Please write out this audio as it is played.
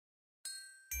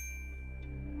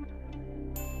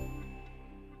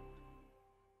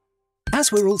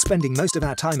As we're all spending most of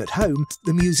our time at home,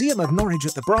 the Museum of Norwich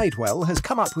at the Bridewell has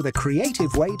come up with a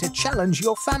creative way to challenge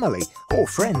your family, or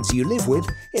friends you live with,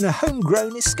 in a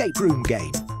homegrown escape room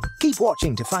game. Keep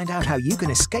watching to find out how you can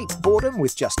escape boredom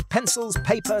with just pencils,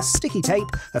 paper, sticky tape,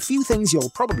 a few things you'll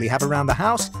probably have around the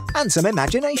house, and some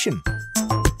imagination.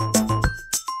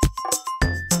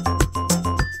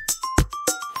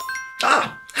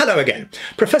 Hello again.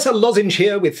 Professor Lozenge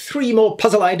here with 3 more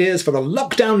puzzle ideas for the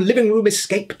Lockdown Living Room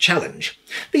Escape Challenge.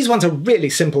 These ones are really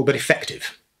simple but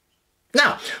effective.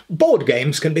 Now, board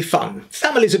games can be fun.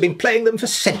 Families have been playing them for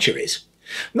centuries.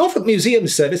 Norfolk Museum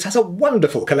Service has a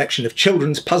wonderful collection of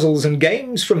children's puzzles and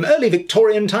games from early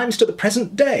Victorian times to the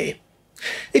present day.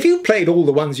 If you've played all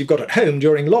the ones you've got at home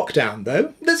during lockdown,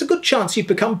 though, there's a good chance you've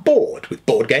become bored with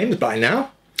board games by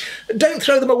now. Don't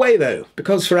throw them away though,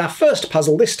 because for our first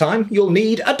puzzle this time you'll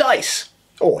need a dice.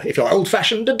 Or, if you're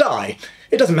old-fashioned, a die.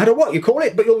 It doesn't matter what you call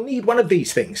it, but you'll need one of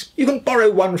these things. You can borrow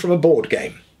one from a board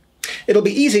game. It'll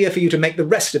be easier for you to make the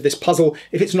rest of this puzzle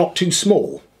if it's not too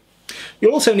small.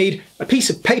 You'll also need a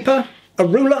piece of paper, a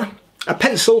ruler, a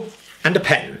pencil and a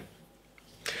pen.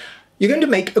 You're going to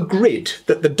make a grid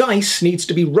that the dice needs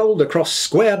to be rolled across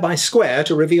square by square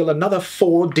to reveal another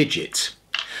 4 digits.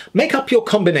 Make up your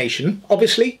combination,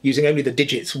 obviously using only the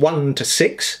digits 1 to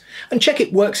 6, and check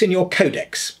it works in your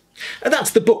codex.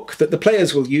 That's the book that the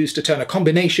players will use to turn a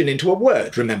combination into a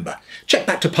word, remember. Check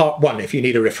back to part 1 if you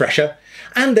need a refresher.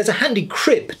 And there's a handy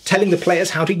crib telling the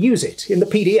players how to use it in the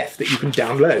PDF that you can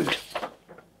download.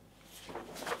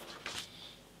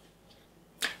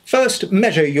 First,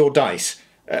 measure your dice.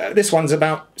 This one's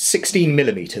about 16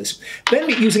 millimetres. Then,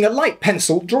 using a light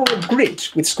pencil, draw a grid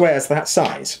with squares that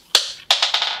size.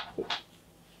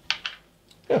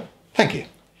 Oh, thank you.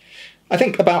 I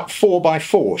think about 4 by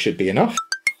 4 should be enough.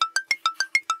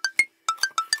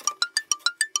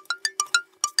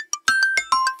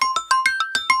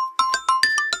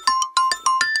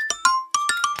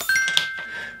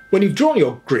 When you've drawn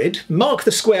your grid, mark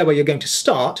the square where you're going to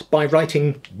start by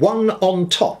writing 1 on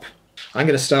top. I'm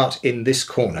going to start in this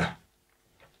corner.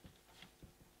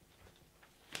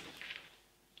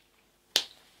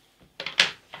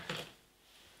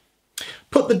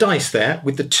 Put the dice there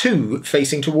with the 2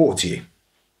 facing towards you.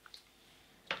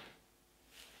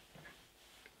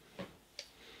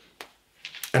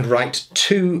 And write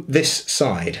 2 this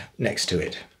side next to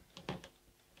it.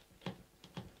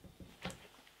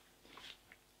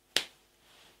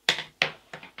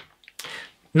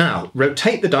 Now,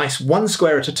 rotate the dice 1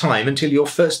 square at a time until your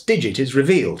first digit is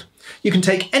revealed. You can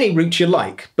take any route you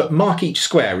like, but mark each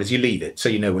square as you leave it so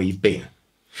you know where you've been.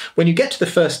 When you get to the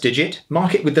first digit,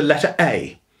 mark it with the letter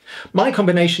A. My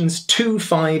combination's 2,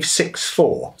 5, 6,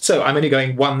 4, so I'm only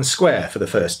going 1 square for the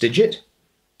first digit.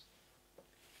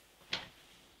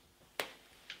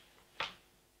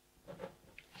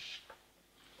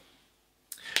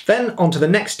 Then on to the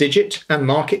next digit and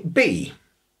mark it B.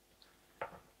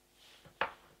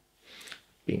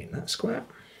 Being in that square.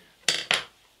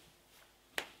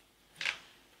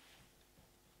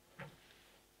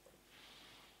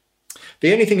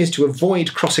 The only thing is to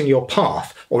avoid crossing your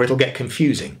path or it'll get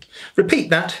confusing. Repeat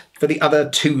that for the other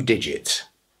 2 digits.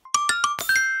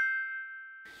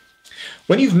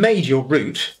 When you've made your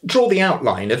route, draw the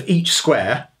outline of each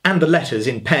square and the letters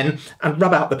in pen and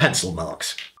rub out the pencil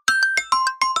marks.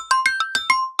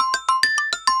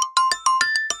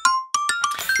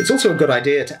 It's also a good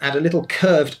idea to add a little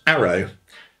curved arrow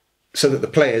so that the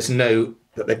players know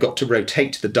that they've got to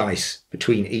rotate the dice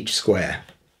between each square.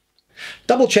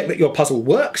 Double check that your puzzle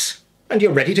works and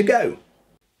you're ready to go.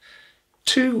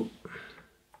 2,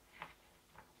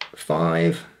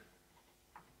 5,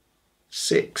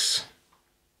 6,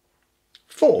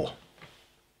 4.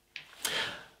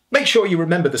 Make sure you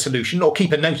remember the solution or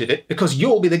keep a note of it because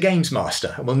you'll be the games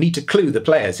master and will need to clue the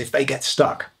players if they get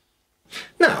stuck.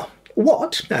 Now,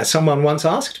 what, as someone once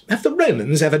asked, have the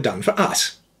Romans ever done for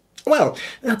us? Well,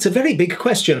 that's a very big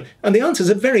question, and the answer's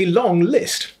a very long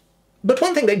list. But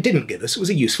one thing they didn't give us was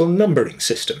a useful numbering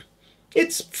system.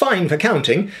 It's fine for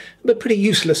counting, but pretty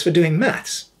useless for doing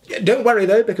maths. Don't worry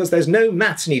though, because there's no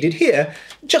maths needed here,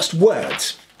 just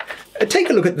words. Take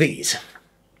a look at these.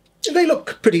 They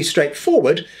look pretty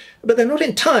straightforward, but they're not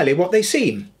entirely what they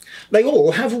seem. They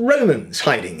all have Romans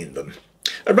hiding in them.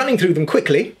 Running through them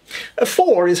quickly,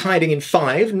 4 is hiding in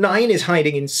 5, 9 is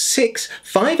hiding in 6,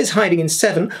 5 is hiding in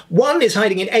 7, 1 is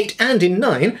hiding in 8 and in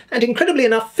 9, and incredibly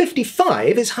enough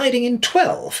 55 is hiding in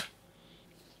 12.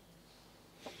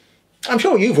 I'm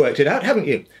sure you've worked it out, haven't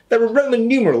you? There are Roman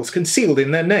numerals concealed in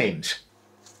their names.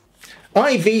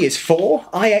 IV is 4,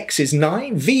 IX is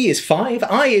 9, V is 5,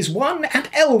 I is 1, and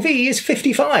LV is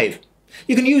 55.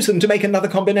 You can use them to make another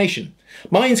combination.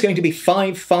 Mine's going to be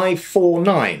 5, 5, 4,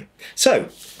 9. So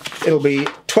it'll be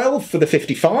 12 for the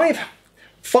 55,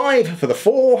 5 for the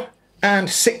 4, and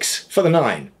 6 for the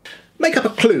 9. Make up a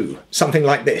clue, something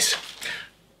like this.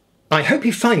 I hope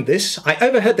you find this. I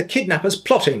overheard the kidnappers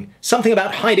plotting, something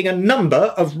about hiding a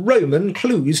number of Roman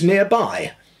clues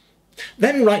nearby.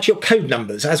 Then write your code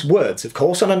numbers, as words of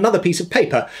course, on another piece of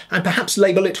paper, and perhaps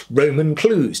label it Roman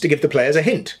clues to give the players a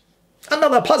hint.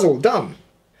 Another puzzle done!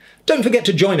 Don't forget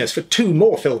to join us for 2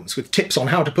 more films with tips on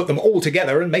how to put them all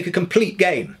together and make a complete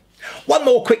game. One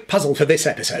more quick puzzle for this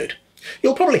episode.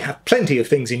 You'll probably have plenty of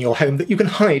things in your home that you can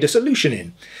hide a solution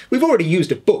in. We've already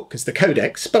used a book as the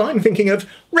codex, but I'm thinking of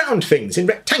round things in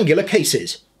rectangular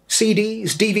cases.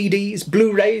 CDs, DVDs,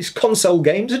 Blu-rays, console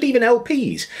games, and even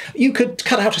LPs. You could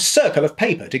cut out a circle of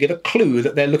paper to give a clue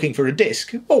that they're looking for a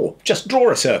disc, or just draw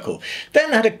a circle.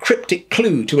 Then add a cryptic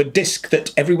clue to a disc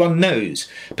that everyone knows.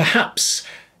 Perhaps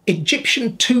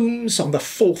Egyptian tombs on the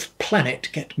 4th planet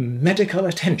get medical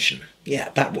attention. Yeah,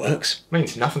 that works.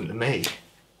 Means nothing to me.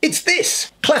 It's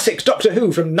this! Classic Doctor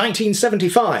Who from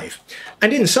 1975.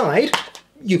 And inside,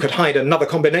 you could hide another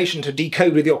combination to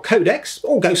decode with your codex,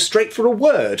 or go straight for a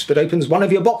word that opens one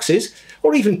of your boxes,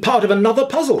 or even part of another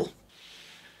puzzle.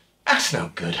 That's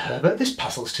no good, Herbert. This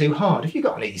puzzle's too hard. Have you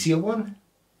got an easier one?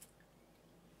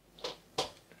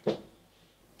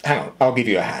 Hang on, I'll give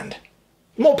you a hand.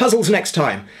 More puzzles next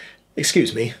time.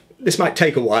 Excuse me, this might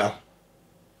take a while.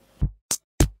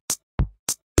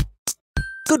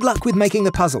 Good luck with making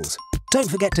the puzzles. Don't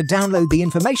forget to download the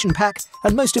information pack,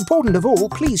 and most important of all,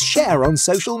 please share on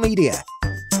social media.